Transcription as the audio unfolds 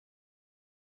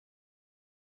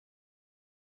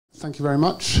Thank you very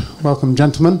much. Welcome,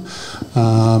 gentlemen.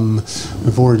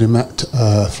 We've already met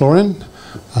Florian,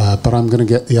 but I'm going to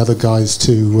get the other guys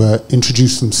to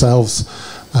introduce themselves,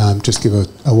 just give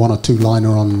a one or two liner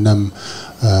on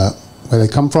where they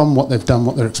come from, what they've done,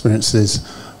 what their experience is,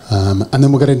 and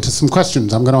then we'll get into some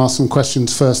questions. I'm going to ask some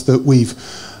questions first that we've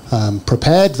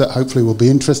prepared that hopefully will be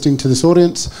interesting to this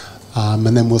audience,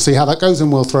 and then we'll see how that goes,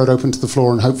 and we'll throw it open to the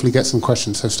floor and hopefully get some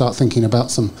questions. So start thinking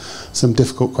about some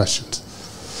difficult questions.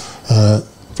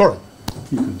 Florian,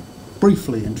 you can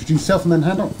briefly introduce yourself and then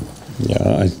hand on.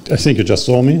 Yeah, I think you just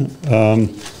saw me. Yeah,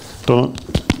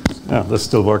 that's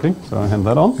still working, so I hand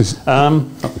that on.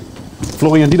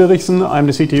 Florian Diederichsen, I'm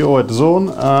the CTO at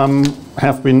DAZN.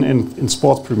 Have been in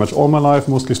sports pretty much all my life,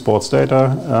 mostly sports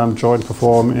data. Joined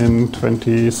Perform in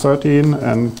 2013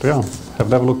 and yeah, have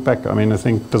never looked back. I mean, I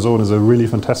think DAZN is a really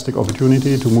fantastic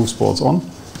opportunity to move sports on.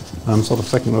 Sort of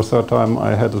second or third time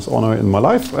I had this honor in my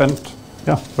life, and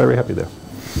yeah, very happy there.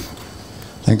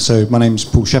 Thanks. So my name's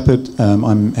Paul Shepheard.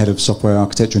 I'm head of software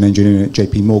architecture and engineering at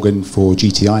JPMorgan for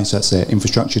GTI, so that's their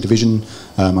infrastructure division.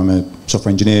 I'm a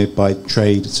software engineer by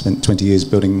trade, spent 20 years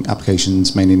building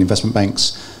applications, mainly in investment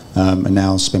banks, and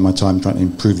now spend my time trying to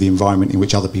improve the environment in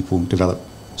which other people develop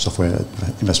software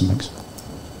at investment banks.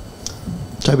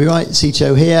 Toby Wright,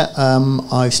 CTO here.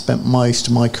 I've spent most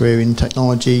of my career in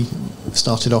technology.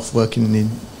 Started off working in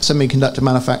semiconductor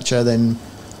manufacture, then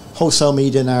wholesale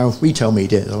media, now retail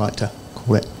media, as I like to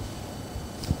call it.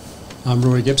 I'm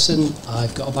Rory Gibson.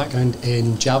 I've got a background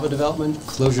in Java development,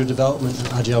 closure development and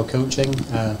agile coaching.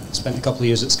 Spent a couple of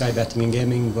years at Sky Betting and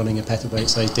Gaming running a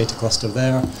petabyte-sized data cluster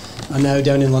there. And now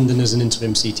down in London as an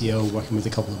interim CTO working with a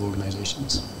couple of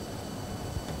organisations.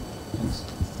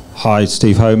 Hi,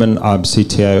 Steve Homan. I'm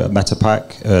CTO at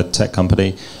MetaPack, a tech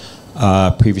company.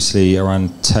 Previously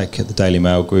around tech at the Daily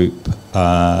Mail Group,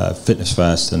 Fitness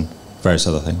First and various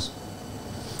other things.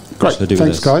 Great,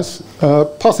 thanks guys.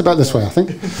 Pass it back this way, I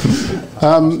think.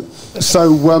 I'm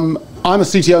a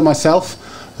CTO myself,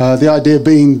 the idea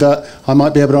being that I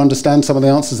might be able to understand some of the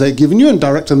answers they've given you and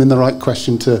direct them in the right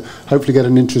question to hopefully get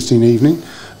an interesting evening.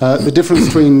 The difference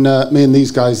between me and these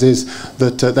guys is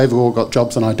that they've all got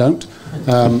jobs and I don't.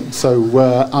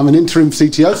 I'm an interim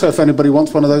CTO, so if anybody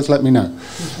wants one of those, let me know.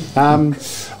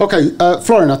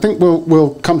 Florian, I think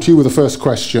we'll come to you with the first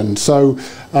question. So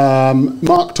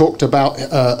Mark talked about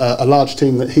a large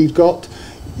team that he'd got.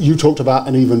 You talked about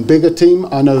an even bigger team.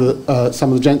 I know that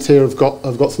some of the gents here have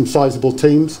got some sizable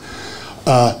teams.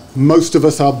 Most of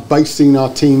us are basing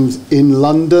our teams in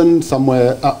London,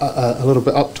 somewhere a little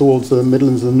bit up towards the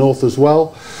Midlands and the North as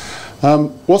well.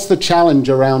 What's the challenge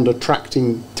around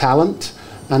attracting talent,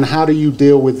 and how do you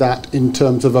deal with that in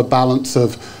terms of a balance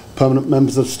of permanent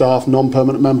members of staff,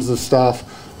 non-permanent members of staff,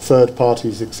 third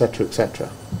parties, etc., etc.?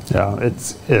 Yeah,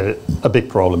 it's a big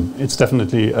problem. It's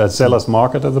definitely a seller's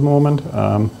market at the moment.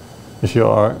 If you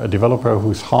are a developer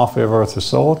who's halfway worth your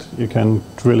salt, you can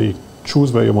really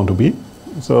choose where you want to be.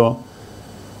 So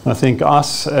I think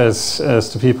us as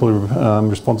the people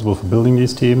responsible for building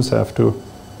these teams have to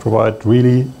provide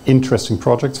really interesting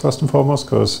projects first and foremost,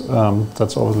 because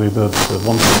that's obviously the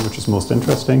one thing which is most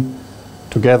interesting,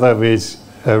 together with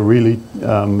a really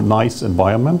nice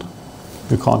environment.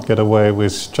 You can't get away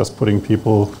with just putting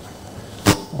people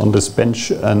on this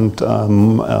bench and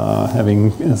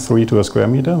having 3 to a square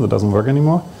meter. That doesn't work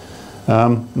anymore.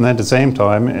 And at the same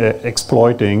time,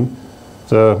 exploiting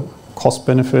the cost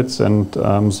benefits and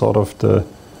sort of the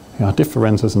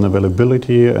differences in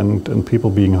availability and people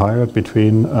being hired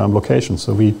between locations.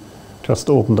 So we just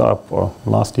opened up, or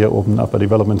last year opened up, a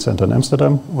development center in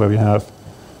Amsterdam where we have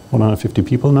 150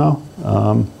 people now.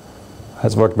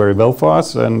 Has worked very well for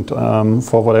us, and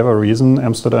for whatever reason,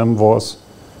 Amsterdam was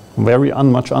very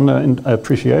much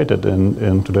underappreciated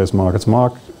in today's markets.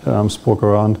 Mark spoke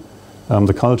around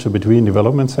the culture between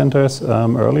development centers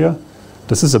earlier.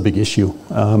 This is a big issue.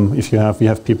 We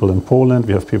have people in Poland,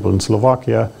 we have people in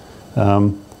Slovakia,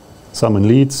 some in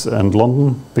Leeds and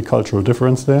London, big cultural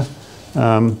difference there.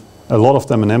 A lot of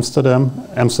them in Amsterdam.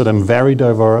 Amsterdam very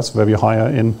diverse, where we hire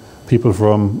in people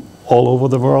from all over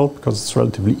the world, because it's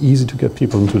relatively easy to get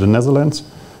people into the Netherlands.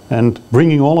 And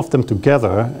bringing all of them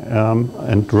together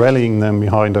and rallying them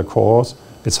behind a cause,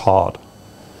 it's hard.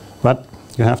 But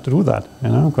you have to do that,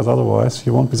 because otherwise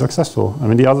you won't be successful. I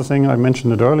mean, the other thing, I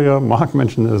mentioned it earlier, Mark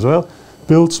mentioned it as well,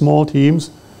 build small teams,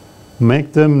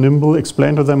 make them nimble,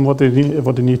 explain to them what they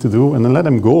need to do, and then let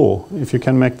them go. If you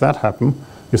can make that happen,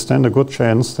 you stand a good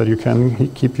chance that you can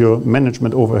keep your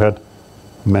management overhead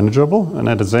manageable, and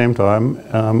at the same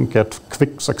time get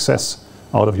quick success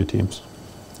out of your teams.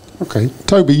 Okay,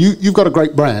 Toby, you've got a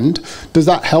great brand. Does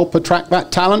that help attract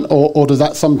that talent, or does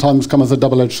that sometimes come as a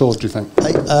double-edged sword, do you think?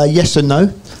 Yes and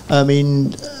no. I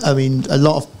mean, a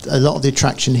lot of the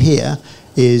attraction here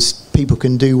is people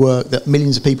can do work that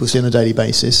millions of people see on a daily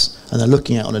basis, and they're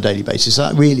looking at on a daily basis. So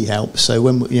that really helps. So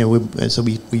when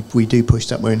we do push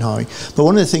that, we're in hiring. But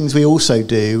one of the things we also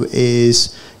do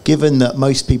is, given that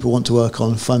most people want to work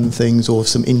on fun things or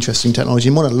some interesting technology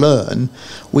and want to learn,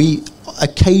 we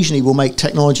occasionally will make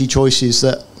technology choices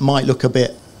that might look a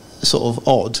bit sort of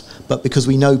odd, but because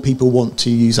we know people want to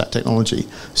use that technology.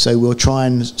 So we'll try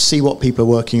and see what people are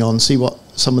working on, see what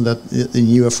some of the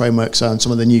newer frameworks are and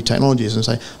some of the new technologies, and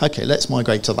say, okay, let's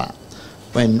migrate to that.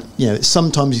 When,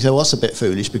 sometimes you say, well, that's a bit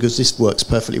foolish because this works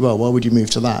perfectly well, why would you move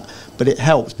to that? But it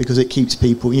helps because it keeps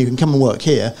people, you can come and work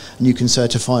here and you can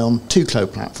certify on two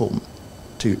cloud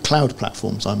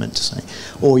platforms, I meant to say,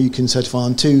 or you can certify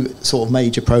on two sort of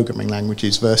major programming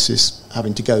languages versus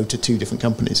having to go to two different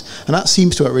companies. And that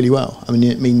seems to work really well. I mean,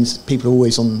 it means people are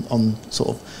always on sort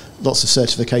of lots of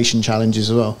certification challenges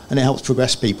as well, and it helps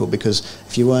progress people, because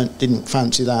if you didn't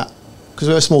fancy that, because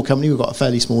we're a small company, we've got a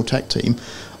fairly small tech team,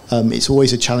 it's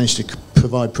always a challenge to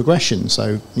provide progression.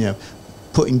 So,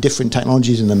 putting different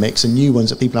technologies in the mix and new ones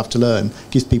that people have to learn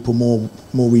gives people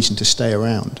more reason to stay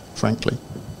around, frankly.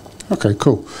 Okay,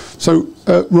 cool. So,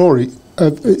 Rory,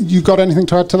 you got anything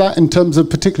to add to that in terms of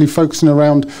particularly focusing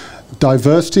around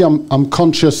diversity? I'm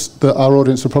conscious that our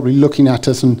audience are probably looking at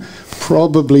us and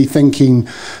probably thinking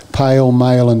pale,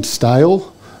 male and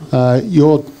stale.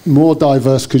 You're more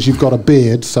diverse because you've got a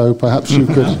beard, so perhaps you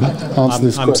could answer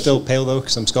this question. I'm still pale though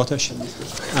because I'm Scottish.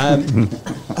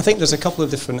 I think there's a couple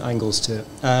of different angles to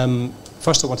it.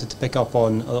 First, I wanted to pick up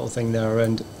on a little thing there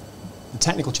around the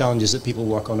technical challenges that people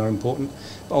work on are important,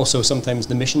 but also sometimes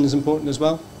the mission is important as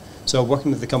well. So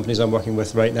working with the companies I'm working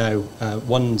with right now,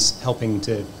 one's helping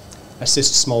to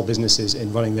assist small businesses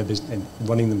in running their business, in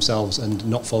running themselves and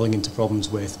not falling into problems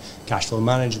with cash flow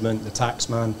management, the tax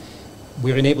man.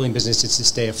 We're enabling businesses to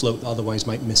stay afloat that otherwise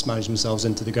might mismanage themselves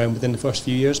into the ground within the first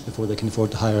few years before they can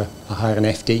afford to hire an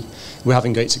FD. We're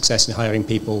having great success in hiring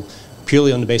people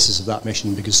purely on the basis of that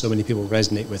mission, because so many people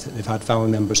resonate with it. They've had family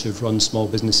members who've run small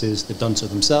businesses, they've done so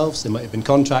themselves, they might have been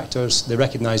contractors, they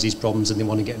recognise these problems and they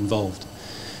want to get involved.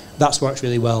 That's worked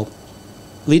really well.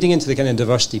 Leading into the kind of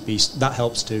diversity piece, that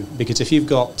helps too, because if you've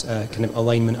got kind of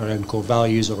alignment around core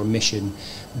values or a mission,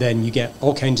 then you get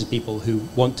all kinds of people who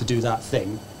want to do that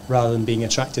thing rather than being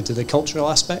attracted to the cultural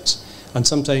aspects. And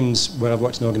sometimes where I've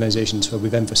worked in organisations where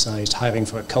we've emphasised hiring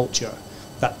for a culture,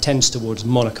 that tends towards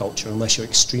monoculture unless you're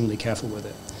extremely careful with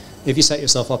it. If you set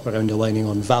yourself up around aligning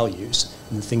on values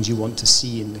and the things you want to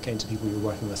see in the kinds of people you're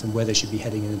working with and where they should be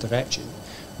heading in a direction,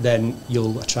 then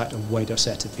you'll attract a wider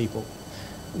set of people.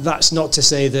 That's not to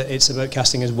say that it's about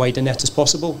casting as wide a net as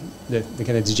possible. The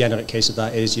kind of degenerate case of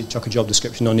that is you chuck a job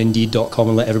description on Indeed.com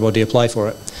and let everybody apply for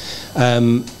it.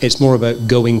 It's more about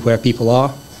going where people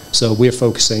are. So we're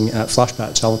focusing at Flashpack,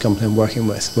 the travel company I'm working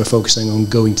with, we're focusing on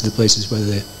going to the places where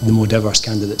the more diverse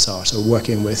candidates are. So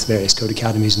working with various code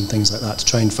academies and things like that to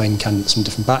try and find candidates from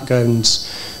different backgrounds,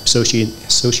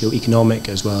 socio-economic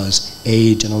as well as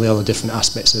age and all the other different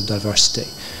aspects of diversity.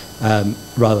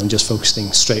 Rather than just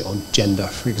focusing straight on gender,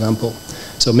 for example.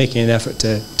 So making an effort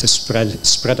to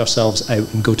spread ourselves out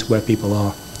and go to where people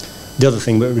are. The other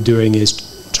thing that we're doing is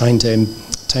trying to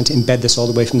embed this all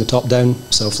the way from the top down.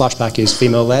 So Flashpack is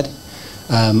female-led,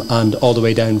 and all the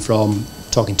way down from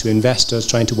talking to investors,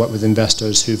 trying to work with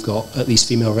investors who've got at least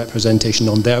female representation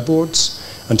on their boards,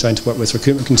 and trying to work with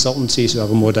recruitment consultancies who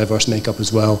have a more diverse makeup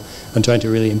as well, and trying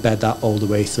to really embed that all the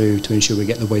way through to ensure we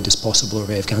get the widest possible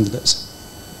array of candidates.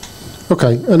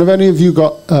 Okay, and have any of you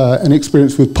got an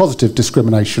experience with positive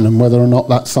discrimination, and whether or not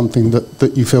that's something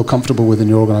that you feel comfortable with in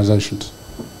your organisations?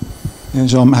 Yeah,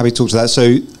 so I'm happy to talk to that.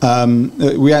 So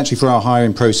we actually, for our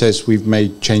hiring process, we've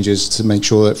made changes to make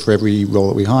sure that for every role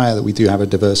that we hire, that we do have a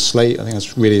diverse slate. I think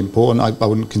that's really important. I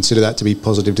wouldn't consider that to be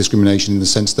positive discrimination in the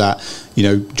sense that,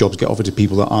 jobs get offered to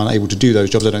people that aren't able to do those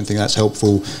jobs. I don't think that's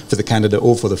helpful for the candidate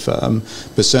or for the firm.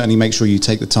 But certainly make sure you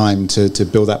take the time to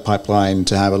build that pipeline,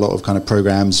 to have a lot of kind of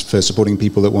programs for supporting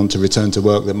people that want to return to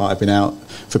work that might have been out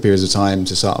for periods of time,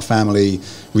 to start a family,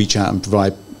 reach out and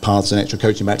provide paths and extra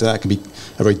coaching back to that. It can be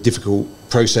a very difficult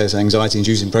process,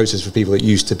 anxiety-inducing process for people that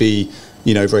used to be,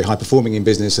 very high-performing in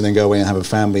business and then go away and have a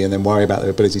family and then worry about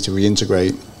their ability to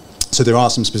reintegrate. So there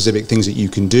are some specific things that you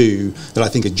can do that I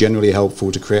think are generally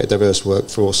helpful to create a diverse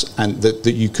workforce, and that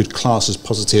you could class as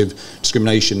positive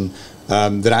discrimination.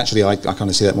 That actually I kind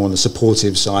of see that more on the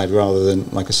supportive side rather than,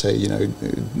 like I say,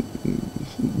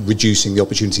 reducing the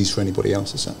opportunities for anybody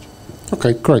else as such.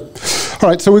 Okay, great. All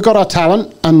right, so we've got our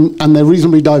talent, and they're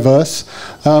reasonably diverse.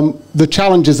 The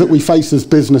challenges that we face as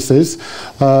businesses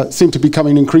seem to be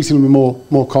becoming increasingly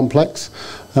more complex.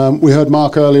 We heard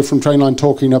Mark earlier from Trainline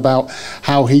talking about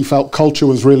how he felt culture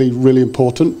was really, really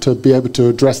important to be able to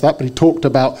address that, but he talked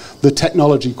about the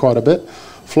technology quite a bit.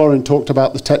 Florian talked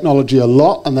about the technology a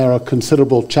lot, and there are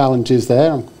considerable challenges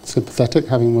there. I'm sympathetic,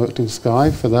 having worked in Sky,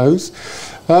 for those.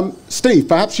 Steve,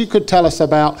 perhaps you could tell us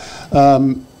about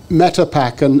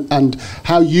MetaPack and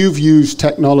how you've used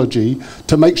technology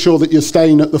to make sure that you're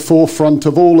staying at the forefront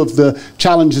of all of the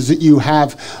challenges that you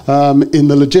have in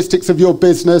the logistics of your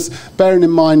business, bearing in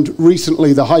mind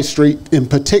recently the high street in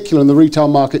particular and the retail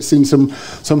market's seen some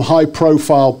high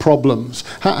profile problems.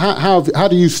 How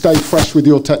do you stay fresh with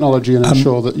your technology and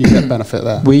ensure that you get benefit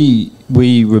there? We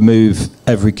remove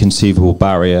every conceivable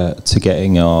barrier to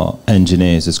getting our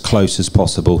engineers as close as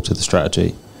possible to the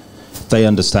strategy. They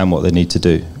understand what they need to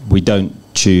do. We don't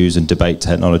choose and debate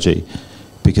technology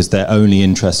because they're only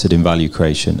interested in value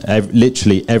creation.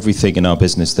 Literally everything in our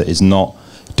business that is not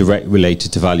direct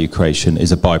related to value creation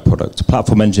is a byproduct.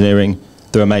 Platform engineering,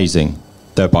 they're amazing.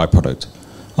 They're a byproduct.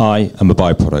 I am a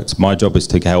byproduct. My job is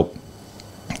to help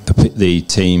the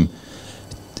team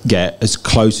get as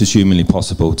close as humanly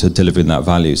possible to delivering that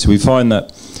value. So we find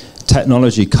that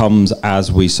technology comes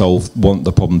as we want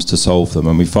the problems to solve them,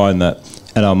 and we find that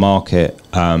in our market,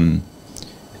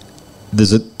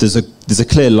 there's a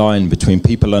clear line between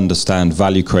people understand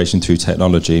value creation through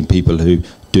technology and people who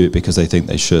do it because they think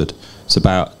they should. It's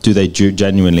about, do they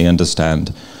genuinely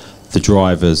understand the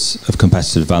drivers of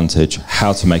competitive advantage,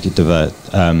 how to make it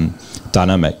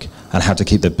dynamic, and how to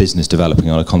keep their business developing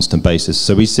on a constant basis.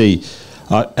 So we see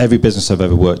every business I've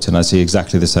ever worked in, I see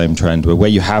exactly the same trend where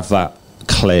you have that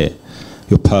clear,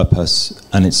 your purpose,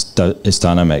 and it's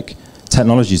dynamic.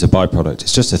 Technology is a byproduct.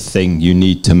 It's just a thing. You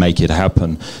need to make it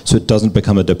happen so it doesn't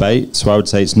become a debate. So I would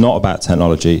say it's not about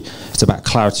technology. It's about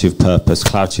clarity of purpose,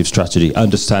 clarity of strategy,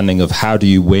 understanding of how do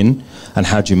you win and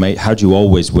how do you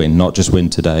always win, not just win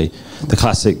today. The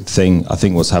classic thing, I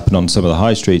think what's happened on some of the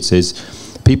high streets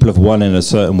is people have won in a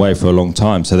certain way for a long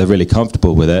time, so they're really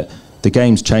comfortable with it. The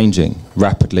game's changing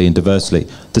rapidly and diversely.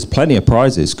 There's plenty of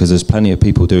prizes because there's plenty of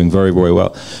people doing very, very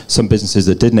well. Some businesses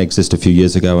that didn't exist a few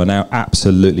years ago are now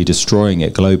absolutely destroying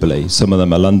it globally. Some of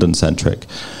them are London-centric.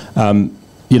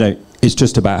 It's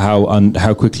just about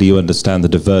how quickly you understand the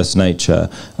diverse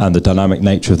nature and the dynamic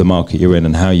nature of the market you're in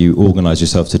and how you organise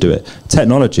yourself to do it.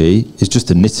 Technology is just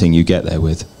the knitting you get there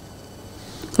with.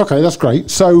 Okay, that's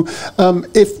great. So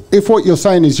if what you're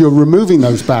saying is you're removing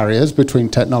those barriers between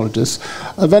technologists,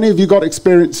 have any of you got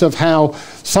experience of how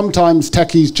sometimes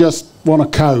techies just want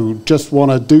to code, just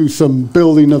want to do some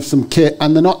building of some kit,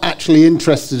 and they're not actually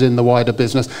interested in the wider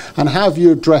business? And how have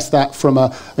you addressed that from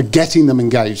a getting them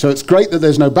engaged? So it's great that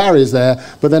there's no barriers there,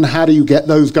 but then how do you get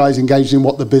those guys engaged in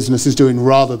what the business is doing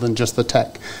rather than just the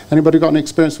tech? Anybody got any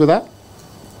experience with that?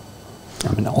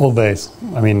 I mean, always.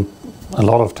 I mean, a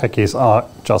lot of techies are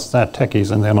just that,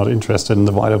 techies, and they're not interested in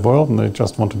the wider world, and they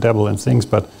just want to dabble in things.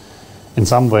 But in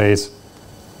some ways,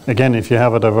 again, if you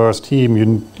have a diverse team,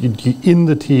 in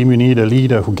the team you need a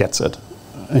leader who gets it.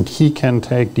 And he can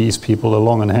take these people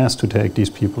along and has to take these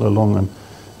people along. And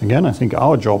again, I think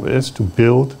our job is to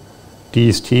build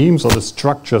these teams or the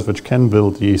structures which can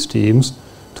build these teams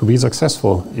to be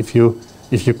successful. If you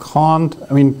can't,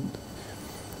 I mean,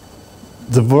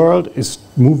 the world is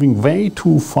moving way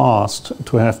too fast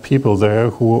to have people there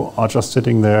who are just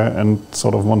sitting there and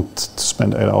sort of want to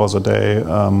spend 8 hours a day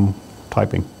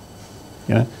typing.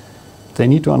 Yeah, they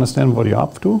need to understand what you're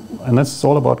up to, and that's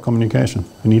all about communication.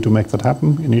 You need to make that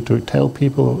happen. You need to tell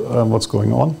people what's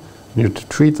going on. You need to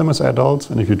treat them as adults,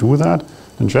 and if you do that,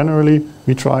 then generally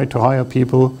we try to hire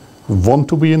people who want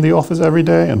to be in the office every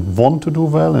day and want to do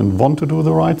well and want to do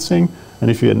the right thing. And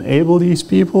if you enable these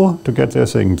people to get their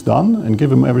things done and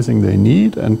give them everything they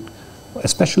need, and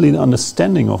especially the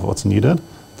understanding of what's needed,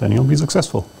 then you'll be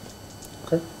successful.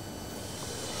 Okay.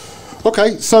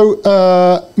 Okay, so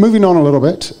moving on a little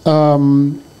bit.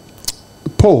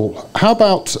 Paul, how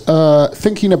about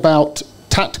thinking about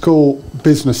tactical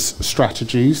business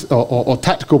strategies or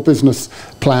tactical business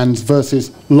plans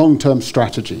versus long-term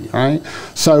strategy, right?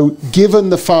 So given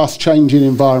the fast-changing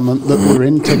environment that we're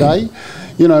in today,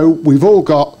 you know, we've all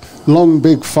got long,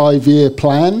 big 5-year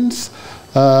plans,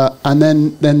 and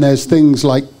then there's things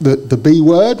like the B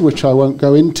word, which I won't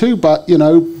go into, but, you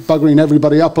know, buggering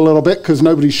everybody up a little bit because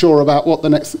nobody's sure about what the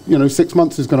next, 6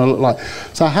 months is going to look like.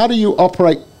 So how do you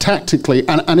operate tactically,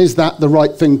 and is that the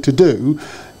right thing to do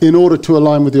in order to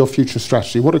align with your future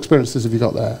strategy? What experiences have you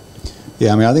got there?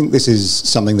 Yeah, I mean, I think this is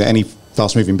something that any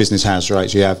fast-moving business has, right?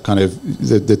 So you have kind of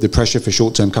the pressure for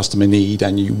short-term customer need,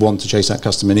 and you want to chase that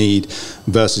customer need,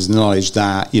 versus the knowledge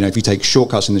that, you know, if you take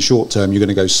shortcuts in the short term, you're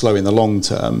going to go slow in the long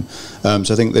term.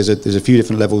 So I think there's a few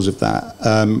different levels of that.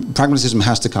 Pragmatism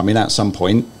has to come in at some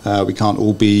point. We can't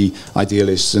all be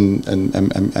idealists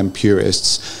and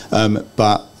purists,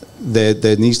 but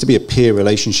there needs to be a peer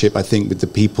relationship, I think, with the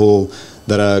people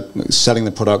that are selling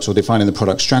the products or defining the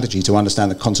product strategy, to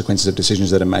understand the consequences of decisions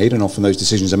that are made, and often those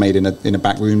decisions are made in a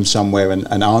back room somewhere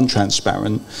and aren't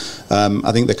transparent.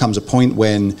 I think there comes a point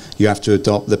when you have to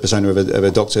adopt the persona of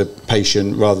a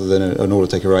doctor-patient rather than an order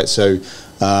taker, right? So,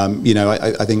 you know,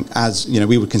 I think, as you know,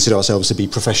 we would consider ourselves to be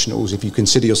professionals. If you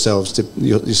consider yourself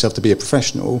to be a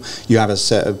professional, you have a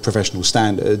set of professional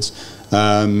standards,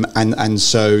 and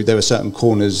so there are certain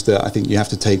corners that I think you have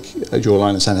to draw a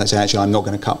line and say, actually, I'm not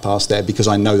going to cut past there, because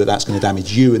I know that that's going to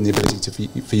damage you and the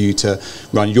ability for you to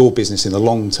run your business in the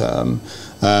long term.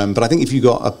 But I think if you've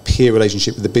got a peer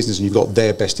relationship with the business and you've got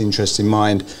their best interests in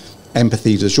mind,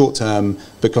 empathy for the short term,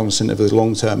 but cognizant of the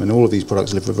long term, and all of these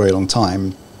products live for a very long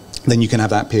time, then you can have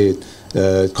that peer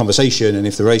conversation, and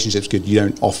if the relationship's good, you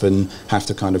don't often have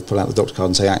to kind of pull out the doctor card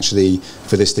and say, actually,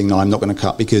 for this thing, no, I'm not going to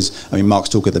cut, because, I mean, Mark's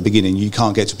talk at the beginning, you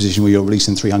can't get to a position where you're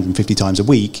releasing 350 times a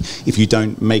week if you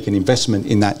don't make an investment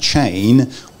in that chain,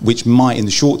 which might, in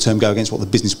the short term, go against what the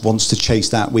business wants to chase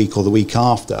that week or the week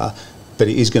after, but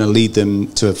it is going to lead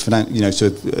them to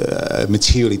a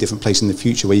materially different place in the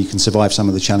future where you can survive some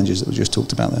of the challenges that we just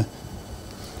talked about there.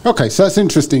 Okay, so that's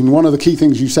interesting. One of the key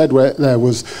things you said there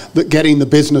was that getting the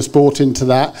business bought into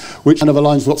that, which kind of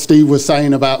aligns with what Steve was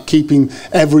saying about keeping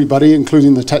everybody,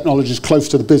 including the technologists, close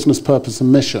to the business purpose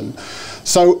and mission.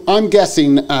 So I'm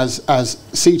guessing, as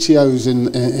CTOs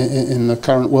in the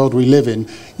current world we live in,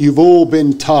 you've all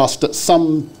been tasked at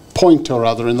some point or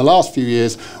other in the last few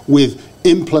years with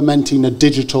implementing a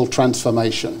digital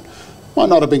transformation. Might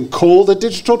not have been called a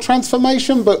digital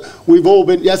transformation, but we've all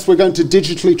been, yes, we're going to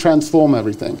digitally transform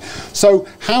everything. So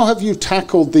how have you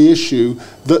tackled the issue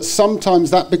that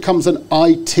sometimes that becomes an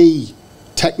IT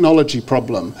technology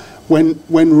problem when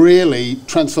really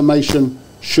transformation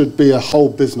should be a whole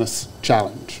business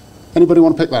challenge? Anybody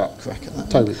want to pick that up? Crack at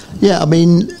that. Toby. Yeah, I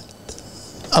mean,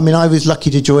 I was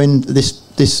lucky to join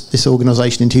this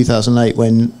organisation in 2008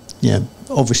 when, you know,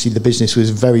 obviously the business was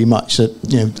very much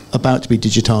about to be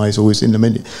digitised, or was in the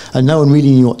minute, and no one really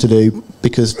knew what to do,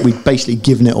 because we'd basically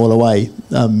given it all away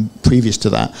previous to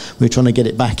that. We were trying to get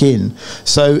it back in.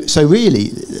 So really,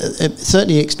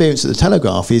 certainly experience at the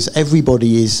Telegraph is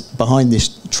everybody is behind this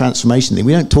transformation thing.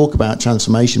 We don't talk about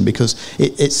transformation because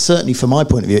it's certainly, from my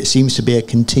point of view, it seems to be a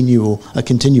continuum.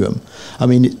 I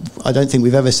mean, I don't think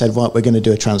we've ever said, right, we're going to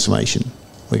do a transformation.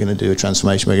 We're going to do a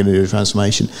transformation, we're going to do a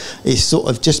transformation. It's sort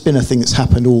of just been a thing that's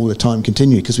happened all the time,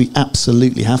 continually, because we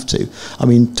absolutely have to. I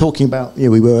mean, talking about,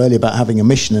 we were earlier about having a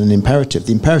mission and an imperative.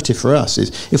 The imperative for us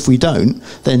is, if we don't,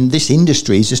 then this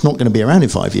industry is just not going to be around in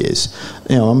 5 years.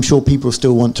 I'm sure people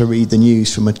still want to read the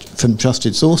news from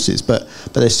trusted sources, but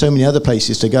there's so many other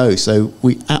places to go. So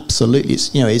we absolutely,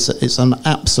 it's an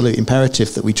absolute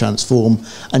imperative that we transform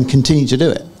and continue to do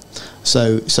it.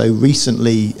 So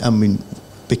recently, I mean,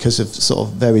 because of sort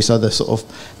of various other sort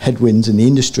of headwinds in the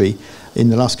industry, in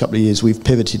the last couple of years we've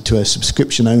pivoted to a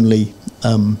subscription-only,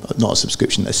 a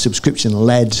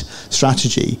subscription-led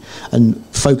strategy, and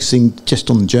focusing just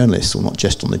on the journalists, or not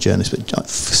just on the journalists, but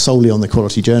solely on the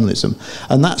quality journalism.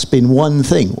 And that's been one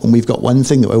thing, and we've got one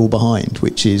thing that we're all behind,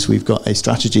 which is we've got a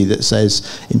strategy that says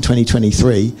in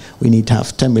 2023 we need to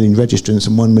have 10 million registrants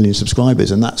and 1 million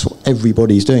subscribers, and that's what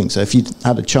everybody's doing. So if you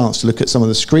had a chance to look at some of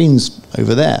the screens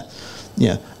over there,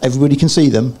 everybody can see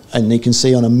them, and they can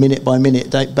see on a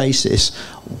minute-by-minute basis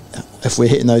if we're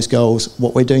hitting those goals,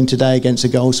 what we're doing today against the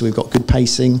goals. So we've got good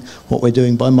pacing, what we're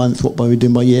doing by month, what we're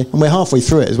doing by year, and we're halfway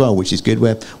through it as well, which is good.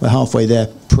 We're halfway there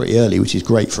pretty early, which is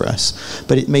great for us.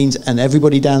 But it means, and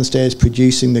everybody downstairs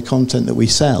producing the content that we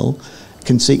sell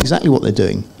can see exactly what they're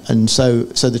doing. And so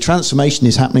the transformation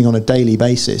is happening on a daily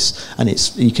basis, and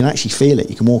you can actually feel it.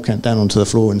 You can walk down onto the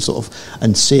floor and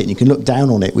and see it, and you can look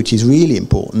down on it, which is really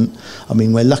important. I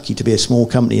mean, we're lucky to be a small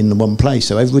company in the one place,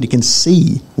 so everybody can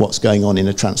see what's going on in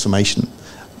a transformation,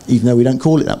 even though we don't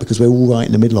call it that, because we're all right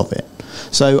in the middle of it.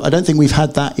 So I don't think we've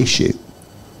had that issue.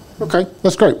 Okay,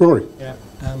 that's great. Rory? Yeah.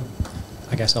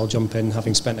 I guess I'll jump in,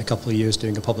 having spent a couple of years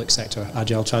doing a public sector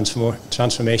agile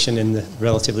transformation in the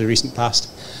relatively recent past.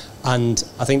 And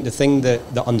I think the thing that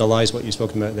underlies what you've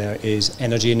spoken about there is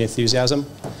energy and enthusiasm.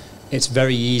 It's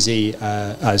very easy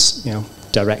as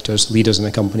directors, leaders in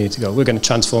a company to go, we're going to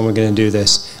transform, we're going to do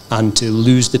this, and to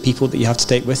lose the people that you have to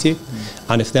take with you.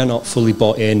 And if they're not fully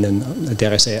bought in and,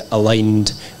 dare I say it,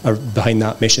 aligned behind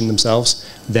that mission themselves,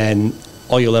 then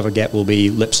all you'll ever get will be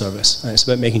lip service. And it's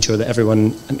about making sure that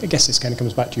everyone, and I guess this kind of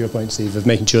comes back to your point, Steve, of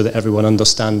making sure that everyone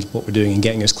understands what we're doing and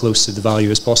getting as close to the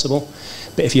value as possible.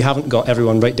 But if you haven't got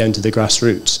everyone right down to the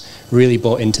grassroots, really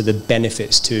bought into the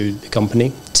benefits to the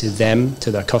company, to them,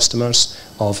 to their customers,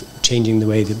 of changing the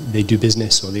way that they do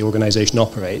business or the organisation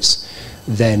operates,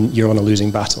 then you're on a losing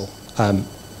battle.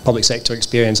 Public sector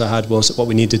experience I had was that what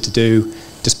we needed to do,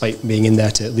 despite being in there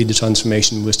to lead the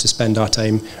transformation, was to spend our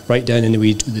time right down in the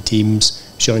weeds with the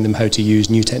teams, showing them how to use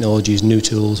new technologies, new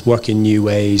tools, work in new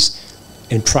ways,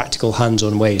 in practical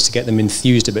hands-on ways, to get them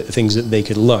enthused about the things that they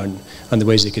could learn and the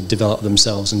ways they could develop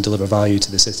themselves and deliver value to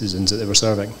the citizens that they were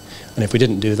serving. And if we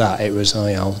didn't do that, it was, oh,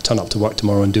 yeah, I'll turn up to work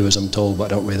tomorrow and do as I'm told, but I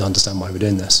don't really understand why we're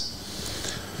doing this.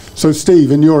 So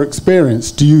Steve, in your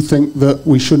experience, do you think that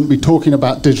we shouldn't be talking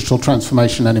about digital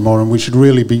transformation anymore and we should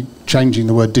really be changing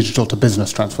the word digital to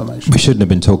business transformation? We shouldn't have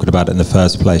been talking about it in the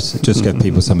first place. Just give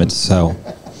people something to sell.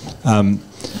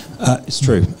 It's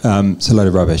true. It's a load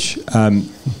of rubbish.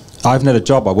 I've had a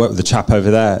job. I worked with a chap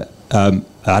over there. I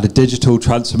had a digital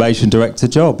transformation director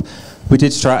job. We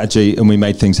did strategy and we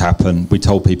made things happen. We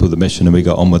told people the mission and we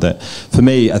got on with it. For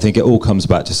me, I think it all comes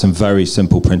back to some very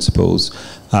simple principles.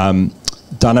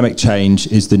 Dynamic change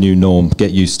is the new norm.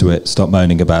 Get used to it. Stop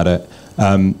moaning about it.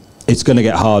 It's going to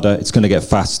get harder. It's going to get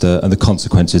faster, and the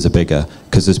consequences are bigger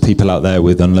because there's people out there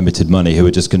with unlimited money who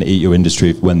are just going to eat your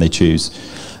industry when they choose.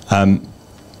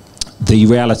 The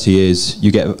reality is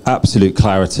you get absolute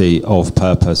clarity of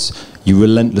purpose. You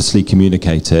relentlessly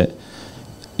communicate it.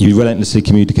 You relentlessly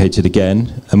communicate it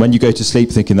again. And when you go to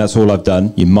sleep thinking that's all I've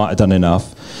done, you might have done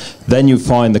enough. Then you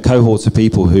find the cohorts of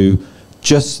people who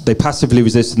they passively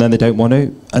resist and then they don't want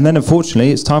to. And then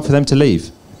unfortunately, it's time for them to leave.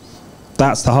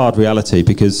 That's the hard reality,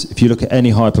 because if you look at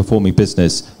any high-performing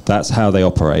business, that's how they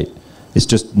operate. It's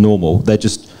just normal.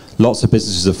 Lots of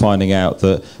businesses are finding out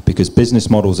that because business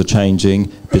models are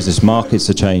changing, business markets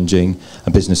are changing,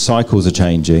 and business cycles are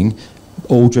changing,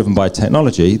 all driven by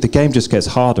technology, the game just gets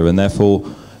harder, and therefore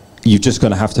you're just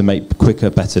going to have to make quicker,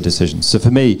 better decisions. So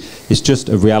for me, it's just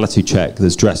a reality check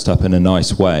that's dressed up in a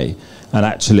nice way. And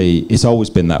actually, it's always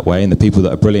been that way, and the people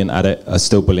that are brilliant at it are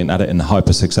still brilliant at it and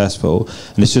hyper successful.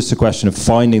 And it's just a question of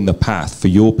finding the path for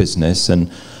your business. And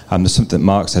there's something that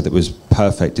Mark said that was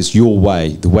perfect. It's your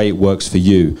way, the way it works for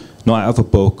you, not out of a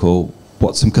book or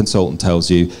what some consultant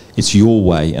tells you. It's your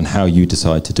way and how you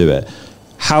decide to do it.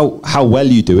 How well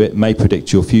you do it may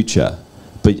predict your future,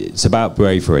 but it's about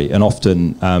bravery. And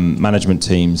often management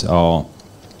teams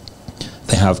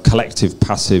they have collective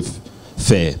passive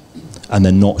fear, and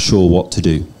they're not sure what to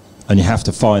do. And you have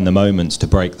to find the moments to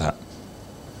break that.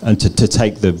 And to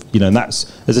take and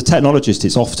that's, as a technologist,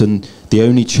 it's often the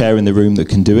only chair in the room that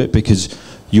can do it, because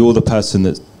you're the person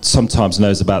that sometimes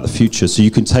knows about the future, so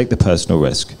you can take the personal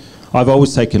risk. I've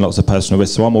always taken lots of personal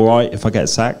risks, so I'm all right if I get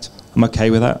sacked. I'm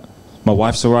okay with that. My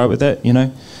wife's all right with it,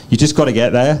 You just got to get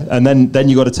there, and then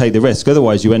you got to take the risk.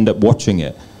 Otherwise, you end up watching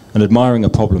it, and admiring a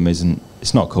problem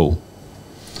it's not cool.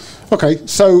 Okay,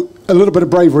 so a little bit of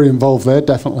bravery involved there,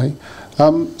 definitely.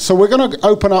 So we're going to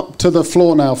open up to the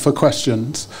floor now for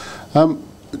questions. We're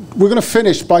going to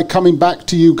finish by coming back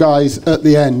to you guys at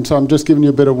the end, so I'm just giving you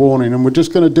a bit of warning, and we're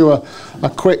just going to do a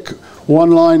quick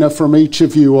one-liner from each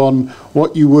of you on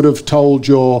what you would have told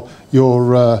your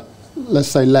let's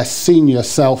say, less senior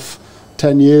self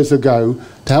 10 years ago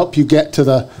to help you get to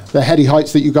the heady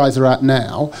heights that you guys are at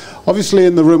now. Obviously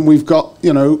in the room we've got,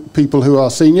 people who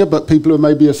are senior, but people who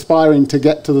may be aspiring to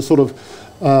get to the sort of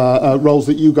roles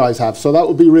that you guys have. So that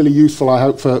would be really useful, I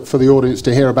hope, for the audience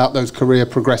to hear about those career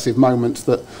progressive moments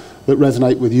that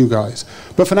resonate with you guys.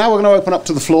 But for now, we're going to open up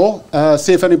to the floor,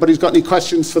 see if anybody's got any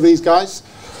questions for these guys.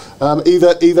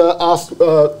 Either ask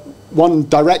one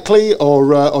directly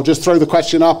or just throw the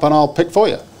question up and I'll pick for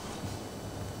you.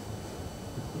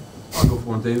 I'll go for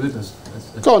one, David.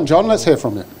 Go on, John, let's hear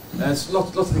from you. There's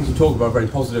lots of things you talk about very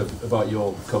positive about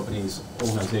your company's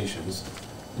organisations.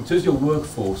 In terms of your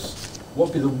workforce, what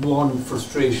would be the one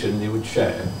frustration you would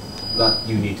share that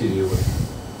you need to deal with?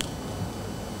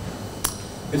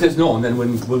 If there's none, then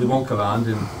when Willy Wonka land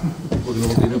and we'll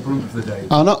all be in a room for the day.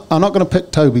 I'm not going to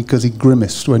pick Toby because he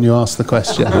grimaced when you asked the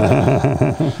question.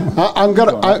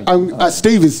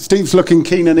 Steve's looking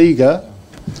keen and eager.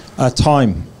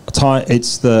 Time.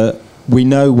 It's we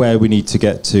know where we need to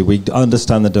get to. We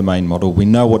understand the domain model. We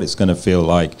know what it's going to feel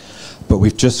like, but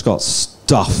we've just got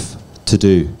stuff to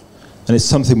do, and it's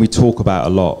something we talk about a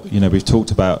lot. We've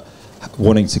talked about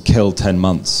wanting to kill 10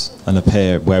 months and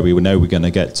appear where we know we're going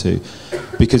to get to,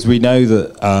 because we know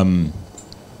that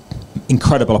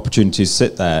incredible opportunities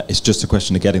sit there. It's just a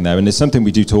question of getting there, and it's something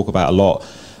we do talk about a lot.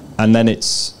 And then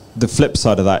it's the flip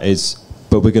side of that is,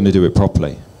 but we're going to do it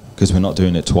properly. because we're not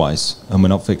doing it twice and we're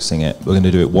not fixing it. We're going to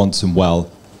do it once and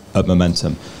well at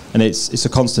momentum. And it's a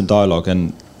constant dialogue,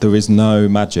 and there is no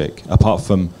magic apart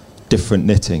from different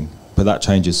knitting, but that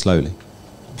changes slowly.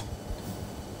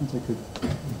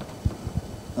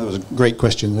 That was a great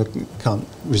question. I can't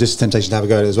resist the temptation to have a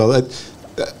go at it as well.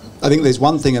 I think there's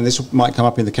one thing, and this might come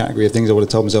up in the category of things I would have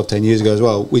told myself 10 years ago as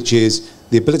well, which is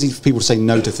the ability for people to say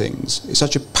no to things. It's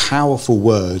such a powerful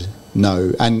word,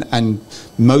 no. And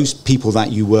most people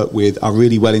that you work with are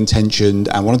really well-intentioned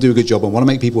and want to do a good job and want to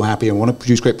make people happy and want to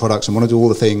produce great products and want to do all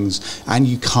the things, and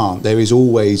you can't. There is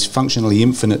always functionally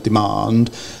infinite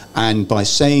demand. And by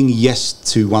saying yes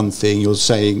to one thing, you're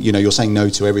saying no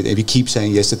to everything. If you keep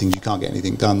saying yes to things, you can't get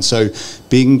anything done. So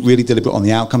being really deliberate on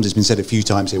the outcomes, it's been said a few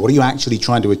times here. What are you actually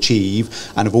trying to achieve?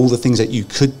 And of all the things that you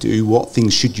could do, what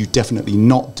things should you definitely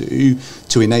not do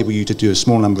to enable you to do a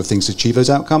small number of things to achieve those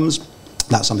outcomes?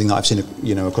 That's something that I've seen,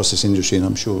 across this industry, and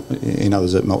I'm sure in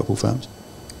others at multiple firms.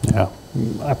 Yeah,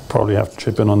 I probably have to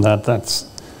chip in on that. That's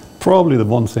probably the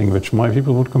one thing which my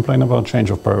people would complain about, change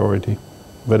of priority,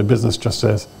 where the business just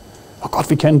says, oh God,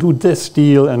 we can do this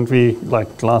deal, and we,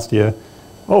 like last year,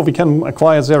 we can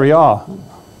acquire Serie A.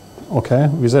 Okay,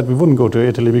 we said we wouldn't go to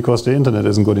Italy because the internet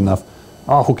isn't good enough.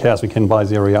 Oh, who cares, we can buy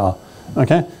Serie A.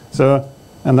 Okay, so,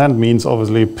 and that means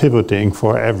obviously pivoting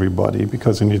for everybody,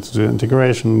 because you need to do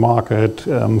integration, market,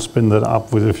 spin that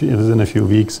up within a few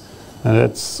weeks. And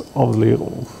it's obviously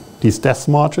these death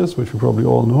marches, which we probably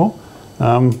all know,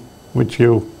 which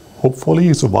you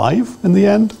hopefully survive in the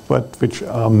end, but which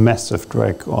are a massive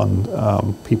drag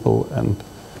on people and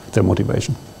their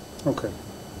motivation. Okay.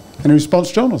 Any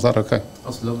response, John? Was that okay?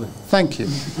 That's lovely. Thank you.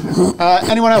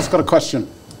 Anyone else got a question?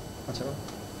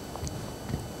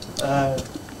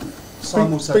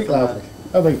 Speak loudly.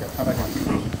 Oh, there you go.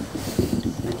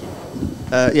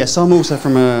 Yes, I'm also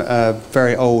from a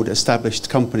very old established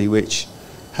company which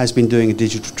has been doing a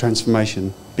digital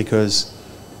transformation, because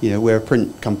we're a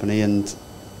print company and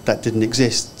that didn't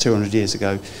exist 200 years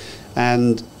ago.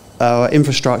 And our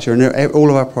infrastructure and all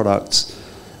of our products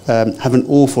have an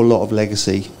awful lot of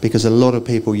legacy, because a lot of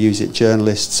people use it.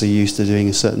 Journalists are used to doing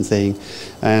a certain thing,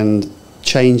 and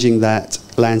changing that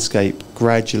landscape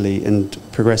gradually and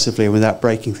progressively and without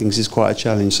breaking things is quite a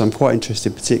challenge. So I'm quite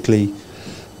interested, particularly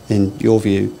in your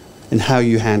view, in how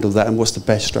you handle that and what's the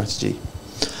best strategy.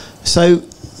 So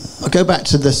I'll go back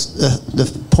to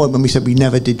the point when we said we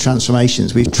never did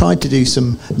transformations. We've tried to do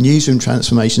some newsroom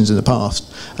transformations in the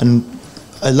past, and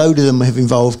a load of them have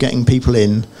involved getting people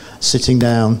in, sitting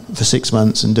down for 6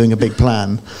 months and doing a big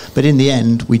plan. But in the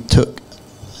end, we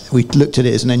looked at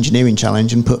it as an engineering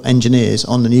challenge and put engineers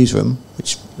on the newsroom,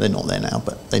 which they're not there now,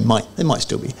 but they might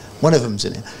still be. One of them's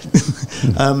in it.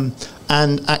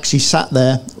 And actually sat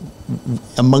there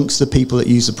amongst the people that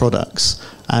use the products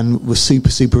and were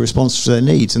super responsive to their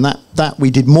needs. And that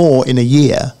we did more in a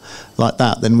year like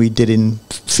that than we did in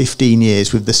 15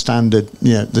 years with the standard,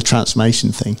 the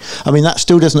transformation thing. I mean, that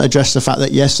still doesn't address the fact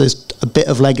that, yes, there's a bit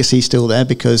of legacy still there,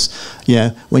 because,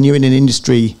 when you're in an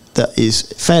industry that is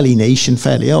fairly niche and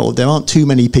fairly old, there aren't too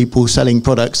many people selling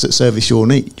products that service your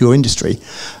industry.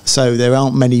 So there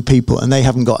aren't many people, and they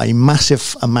haven't got a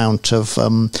massive amount of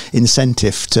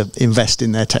incentive to invest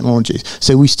in their technologies.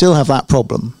 So we still have that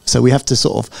problem. So we have to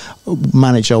sort of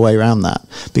manage our way around that,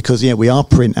 because we are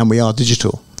print and we are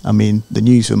digital. I mean, the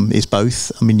newsroom is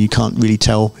both. I mean, you can't really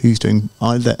tell who's doing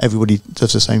either. Everybody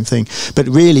does the same thing. But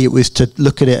really, it was to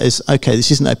look at it as, okay, this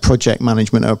isn't a project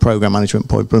management or a program management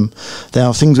problem. There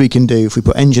are things we can do if we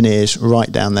put engineers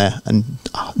right down there and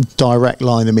direct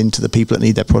line them into the people that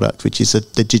need their product, which is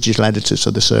the digital editors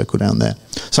of the circle down there.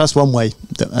 So that's one way,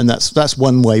 and that's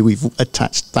one way we've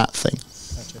attached that thing.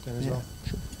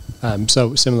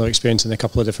 So similar experience in a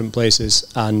couple of different places,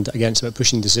 and again it's about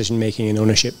pushing decision making and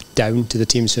ownership down to the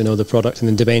teams who know the product and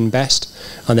the domain best,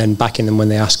 and then backing them when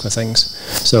they ask for things.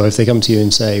 So if they come to you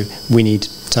and say, we need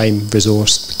time,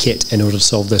 resource, kit in order to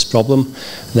solve this problem,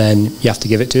 then you have to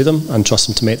give it to them and trust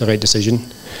them to make the right decision.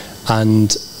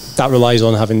 And that relies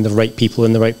on having the right people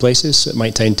in the right places. So it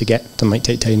might take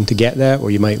time to get there, or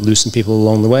you might lose some people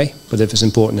along the way. But if it's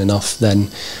important enough, then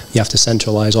you have to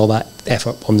centralise all that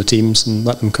effort on the teams and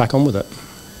let them crack on with it.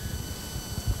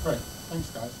 Great, thanks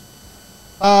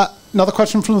guys. Another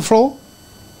question from the floor?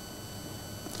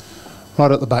 Right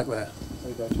at the back there.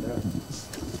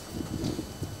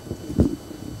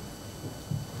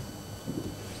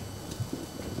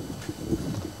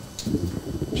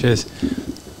 Cheers.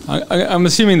 I'm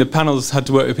assuming the panels had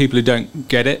to work with people who don't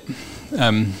get it,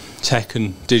 tech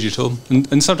and digital,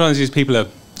 and sometimes these people are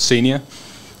senior,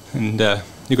 and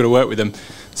you've got to work with them.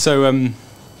 So,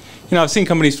 I've seen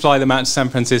companies fly them out to San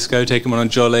Francisco, take them on a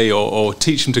jolly, or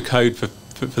teach them to code for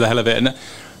for the hell of it. And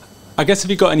I guess,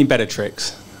 have you got any better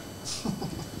tricks?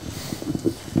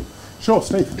 Sure,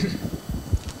 Steve.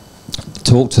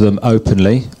 Talk to them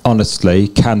openly, honestly,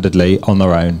 candidly, on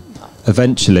their own.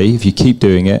 Eventually, if you keep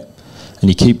doing it, and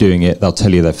you keep doing it, they'll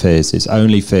tell you their fears. It's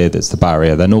only fear that's the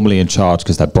barrier. They're normally in charge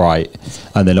because they're bright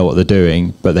and they know what they're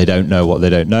doing, but they don't know what they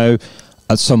don't know.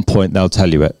 At some point, they'll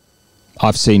tell you it.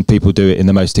 I've seen people do it in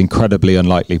the most incredibly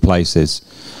unlikely places.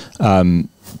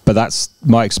 But that's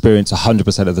my experience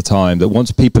 100% of the time, that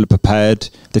once people are prepared,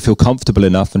 they feel comfortable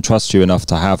enough and trust you enough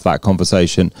to have that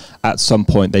conversation, at some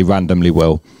point they randomly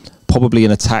will. Probably in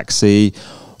a taxi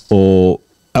or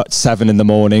at 7 in the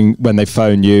morning when they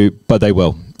phone you, but they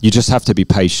will. You just have to be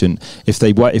patient. If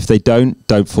they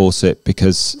don't force it,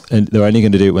 because they're only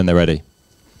going to do it when they're ready.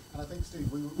 I think,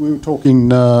 Steve, we were talking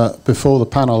before the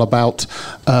panel about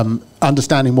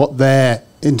understanding what their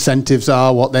incentives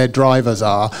are, what their drivers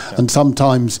are, and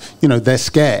sometimes, you know, they're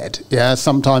scared. Yeah,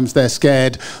 sometimes they're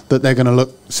scared that they're going to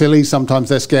look silly. Sometimes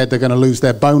they're scared they're going to lose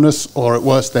their bonus, or at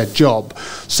worst, their job.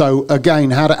 So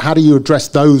again, how do you address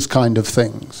those kind of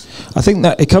things? I think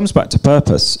that it comes back to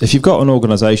purpose. If you've got an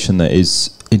organisation that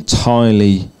is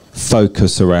entirely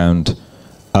focused around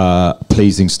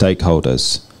pleasing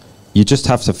stakeholders, you just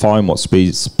have to find what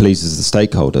pleases the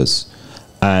stakeholders,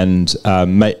 and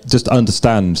just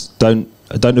understand.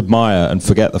 Don't admire and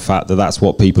forget the fact that that's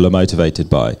what people are motivated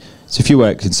by. So if you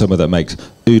work in somewhere that makes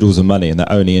oodles of money and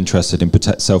they're only interested in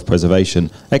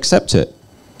self-preservation, accept it.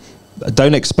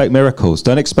 Don't expect miracles.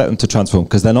 Don't expect them to transform,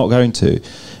 because they're not going to.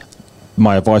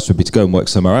 My advice would be to go and work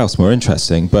somewhere else more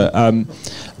interesting. But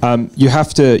you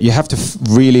have to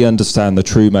really understand the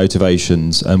true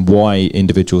motivations and why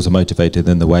individuals are motivated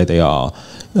in the way they are,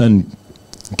 and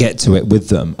get to it with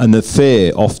them. And the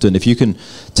fear, often, if you can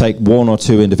take 1 or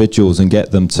 2 individuals and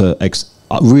get them to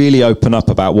really open up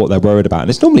about what they're worried about, and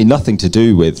it's normally nothing to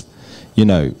do with, you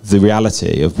know, the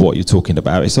reality of what you're talking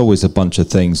about. It's always a bunch of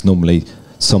things normally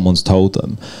someone's told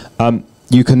them.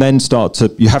 You can then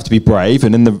you have to be brave,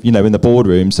 and in the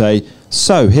boardroom say,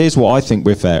 so here's what I think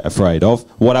we're afraid of.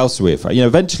 What else are we afraid? You know,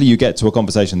 eventually you get to a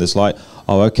conversation that's like,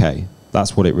 oh, okay,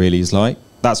 that's what it really is like.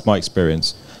 That's my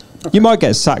experience. You might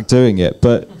get sacked doing it,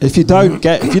 but if you don't do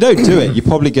it, you're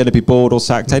probably going to be bored or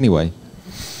sacked anyway.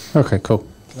 Okay, cool.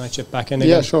 Can I chip back in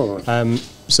again? Yeah, sure.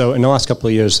 So in the last couple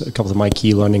of years, a couple of my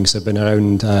key learnings have been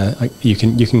around, you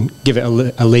can give it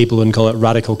a label and call it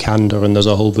radical candor, and there's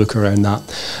a whole book around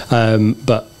that.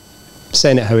 But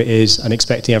saying it how it is and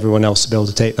expecting everyone else to be able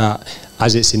to take that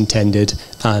as it's intended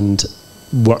and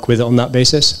work with it on that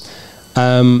basis.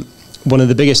 One of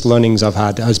the biggest learnings I've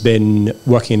had has been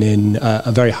working in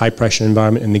a very high-pressure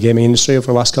environment in the gaming industry over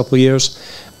the last couple of years,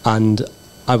 and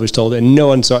I was told in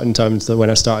no uncertain terms that when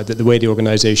I started that the way the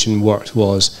organisation worked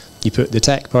was you put the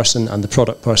tech person and the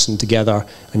product person together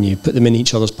and you put them in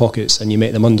each other's pockets and you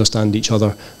make them understand each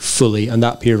other fully, and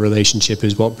that peer relationship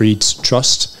is what breeds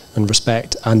trust and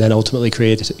respect, and then ultimately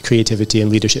creativity and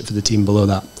leadership for the team below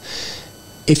that.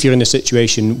 If you're in a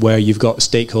situation where you've got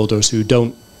stakeholders who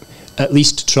don't at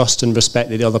least trust and respect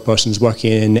that the other person's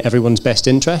working in everyone's best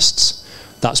interests,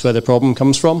 that's where the problem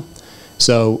comes from.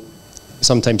 So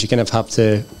sometimes you kind of have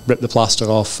to rip the plaster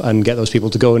off and get those people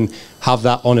to go and have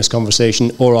that honest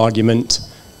conversation or argument,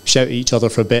 shout at each other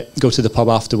for a bit, go to the pub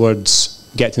afterwards,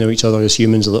 get to know each other as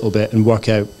humans a little bit, and work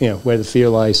out, you know, where the fear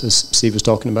lies, as Steve was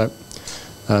talking about.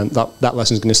 That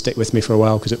lesson's going to stick with me for a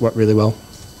while because it worked really well.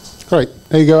 Great.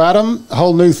 There you go, Adam. A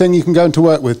whole new thing you can go into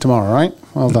work with tomorrow, right?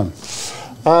 Well done.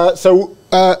 So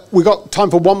we've got time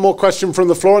for one more question from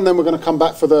the floor, and then we're going to come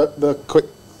back for the quick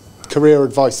career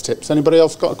advice tips. Anybody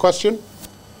else got a question?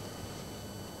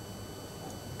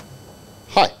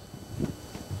 Hi.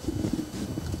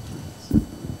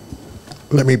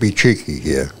 Let me be cheeky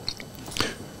here.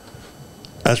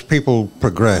 As people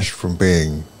progress from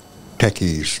being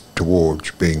techies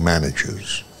towards being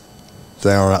managers,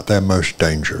 they are at their most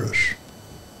dangerous.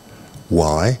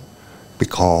 Why?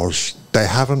 Because they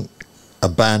haven't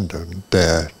abandoned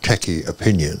their techie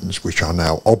opinions, which are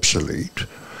now obsolete,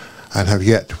 and have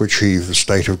yet to achieve the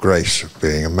state of grace of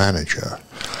being a manager.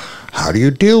 How do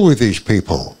you deal with these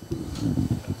people?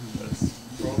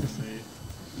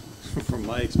 From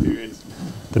my experience,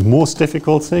 the most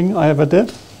difficult thing I ever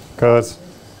did, because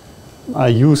I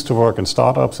used to work in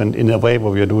startups, and in a way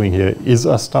what we are doing here is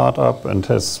a startup, and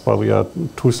has probably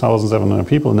 2,700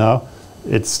 people now.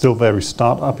 It's still very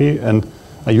startup-y, and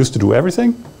I used to do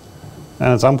everything. And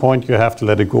at some point you have to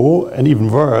let it go, and even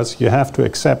worse, you have to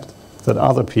accept that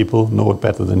other people know it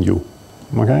better than you.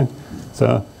 Okay?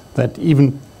 So that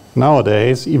even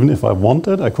nowadays, even if I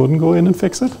wanted, I couldn't go in and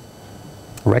fix it.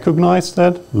 Recognize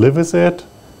that, live with it,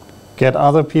 get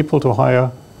other people to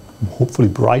hire hopefully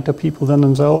brighter people than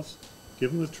themselves.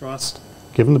 Give them the trust,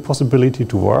 give them the possibility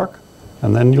to work,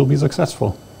 and then you'll be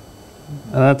successful.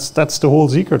 And that's the whole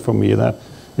secret for me, that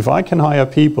if I can hire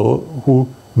people who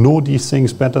know these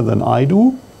things better than I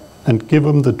do and give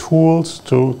them the tools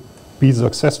to be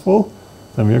successful,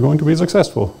 then we're going to be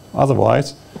successful.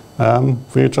 Otherwise,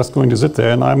 we're just going to sit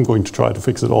there and I'm going to try to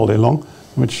fix it all day long,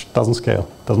 which doesn't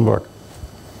scale, doesn't work.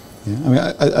 Yeah, I mean,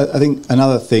 I think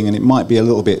another thing, and it might be a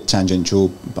little bit tangential,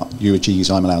 but you're as cheeky as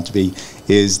I'm allowed to be,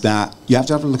 is that you have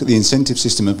to have a look at the incentive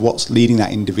system of what's leading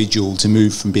that individual to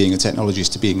move from being a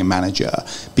technologist to being a manager,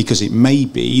 because it may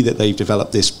be that they've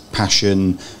developed this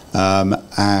passion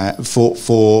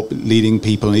for leading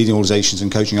people and leading organisations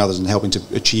and coaching others and helping to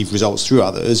achieve results through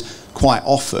others. Quite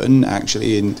often,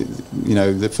 actually, in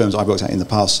the firms I've worked at in the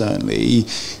past, certainly,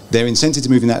 they're incented to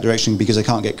move in that direction because they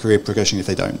can't get career progression if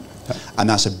they don't. And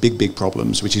that's a big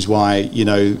problem, which is why,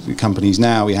 companies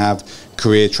now, we have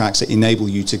career tracks that enable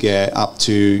you to get up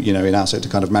to, in our sector,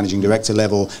 kind of managing director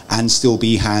level and still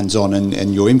be hands-on,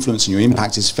 and your influence and your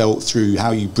impact is felt through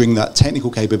how you bring that technical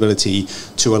capability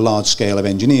to a large scale of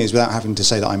engineers without having to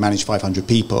say that I manage 500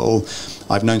 people.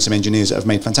 I've known some engineers that have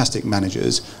made fantastic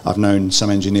managers. I've known some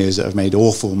engineers that have made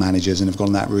awful managers and have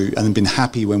gone that route and been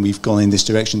happy when we've gone in this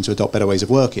direction to adopt better ways of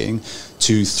working,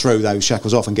 to throw those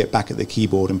shackles off and get back at the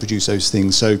keyboard and produce those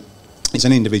things. So it's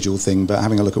an individual thing, but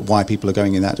having a look at why people are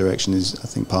going in that direction is, I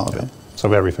think, part of it. It's a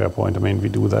very fair point. I mean, we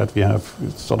do that. We have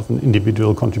sort of an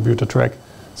individual contributor track.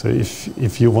 So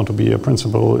if you want to be a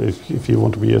principal, if you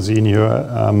want to be a senior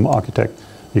architect,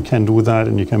 you can do that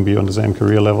and you can be on the same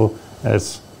career level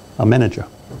as a manager.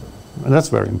 And that's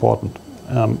very important.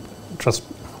 Just,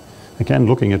 again,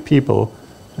 looking at people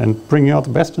and bringing out the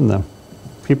best in them.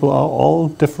 People are all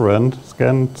different,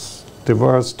 again,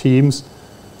 diverse teams.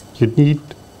 You need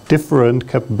different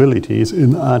capabilities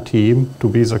in our team to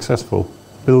be successful.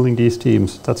 Building these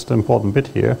teams, that's the important bit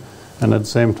here. And at the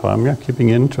same time, keeping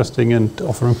it interesting and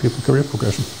offering people career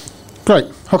progression. Great.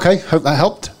 Okay, hope that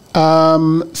helped.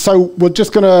 So we're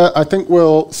just going to, I think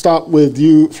we'll start with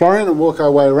you, Florian, and work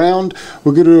our way around.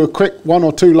 We're going to do a quick 1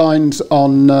 or 2 lines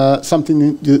on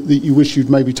something that you wish you'd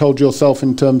maybe told yourself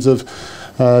in terms of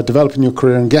developing your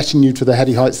career and getting you to the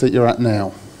heady heights that you're at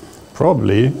now.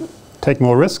 Probably take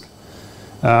more risk.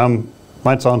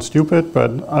 Might sound stupid,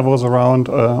 but I was around,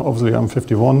 obviously I'm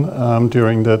 51,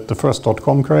 during the first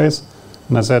 .com craze.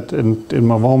 And I sat in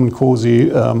my warm and cozy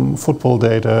football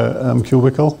data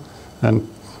cubicle and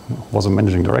was a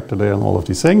managing director there and all of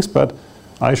these things, but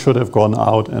I should have gone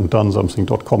out and done something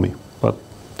 .com-y, but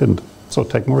didn't. So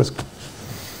take more risk.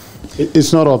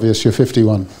 It's not obvious you're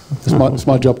 51. It's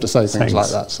my job to say things like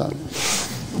that. So.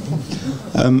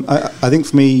 I think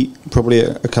for me, probably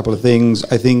a couple of things.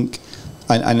 I think,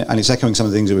 and it's echoing some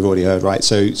of the things that we've already heard, right?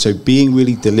 So being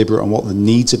really deliberate on what the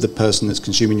needs of the person that's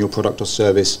consuming your product or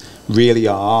service really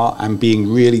are, and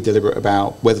being really deliberate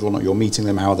about whether or not you're meeting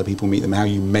them, how other people meet them, how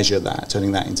you measure that,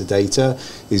 turning that into data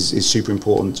is super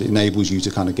important. It enables you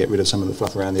to kind of get rid of some of the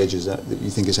fluff around the edges that you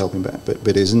think is helping but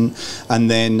isn't. And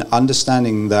then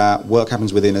understanding that work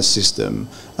happens within a system,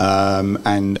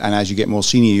 and as you get more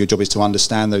senior, your job is to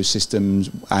understand those systems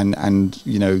and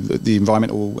the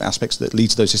environmental aspects that lead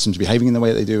to those systems behaving in the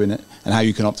way that they do in it, and how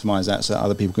you can optimize that so that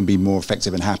other people can be more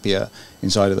effective and happier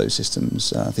inside of those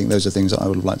systems. I think those are things that I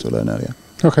would have liked to learn earlier.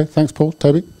 Okay, thanks, Paul.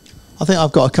 Toby? I think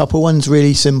I've got a couple. One's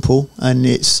really simple, and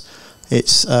it's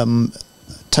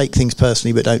take things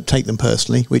personally, but don't take them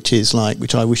personally, which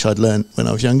I wish I'd learned when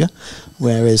I was younger.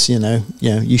 Whereas,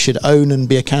 you should own and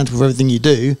be accountable for everything you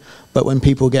do, but when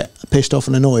people get pissed off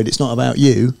and annoyed, it's not about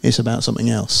you, it's about something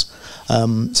else.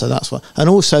 So that's what. And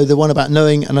also the one about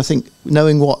knowing, and I think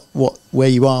knowing where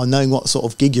you are, knowing what sort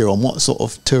of gig you're on, what sort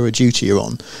of tour of duty you're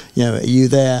on. Are you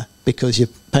there because you're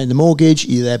paying the mortgage?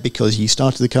 Are you there because you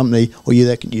started the company? Or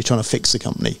you're trying to fix the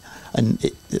company? And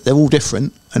they're all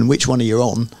different, and which one are you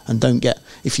on? And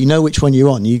if you know which one you're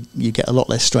on, you get a lot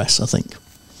less stress, I think.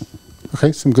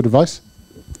 Okay, some good advice.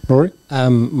 Rory?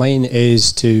 Mine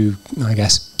is to, I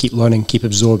guess, keep learning, keep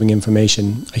absorbing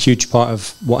information. A huge part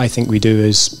of what I think we do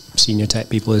as senior tech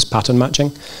people is pattern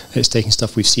matching. It's taking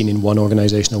stuff we've seen in one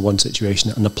organisation or one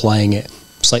situation and applying it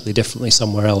slightly differently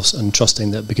somewhere else, and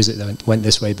trusting that because it went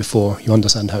this way before, you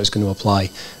understand how it's going to apply,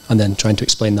 and then trying to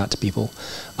explain that to people.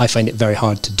 I find it very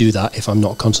hard to do that if I'm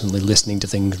not constantly listening to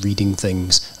things, reading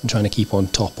things, and trying to keep on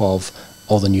top of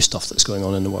all the new stuff that's going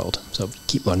on in the world. So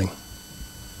keep learning.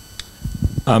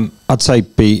 I'd say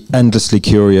be endlessly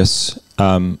curious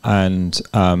and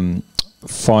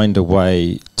find a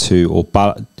way to,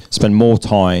 spend more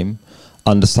time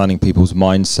understanding people's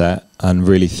mindset and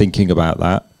really thinking about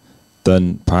that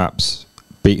than perhaps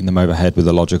beating them over the head with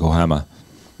a logical hammer.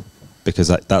 because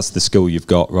that's the skill you've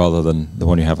got rather than the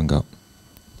one you haven't got.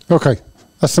 Okay,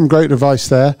 that's some great advice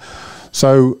there.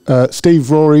 So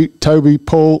Steve, Rory, Toby,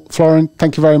 Paul, Florian,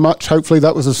 thank you very much. Hopefully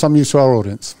that was of some use to our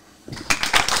audience.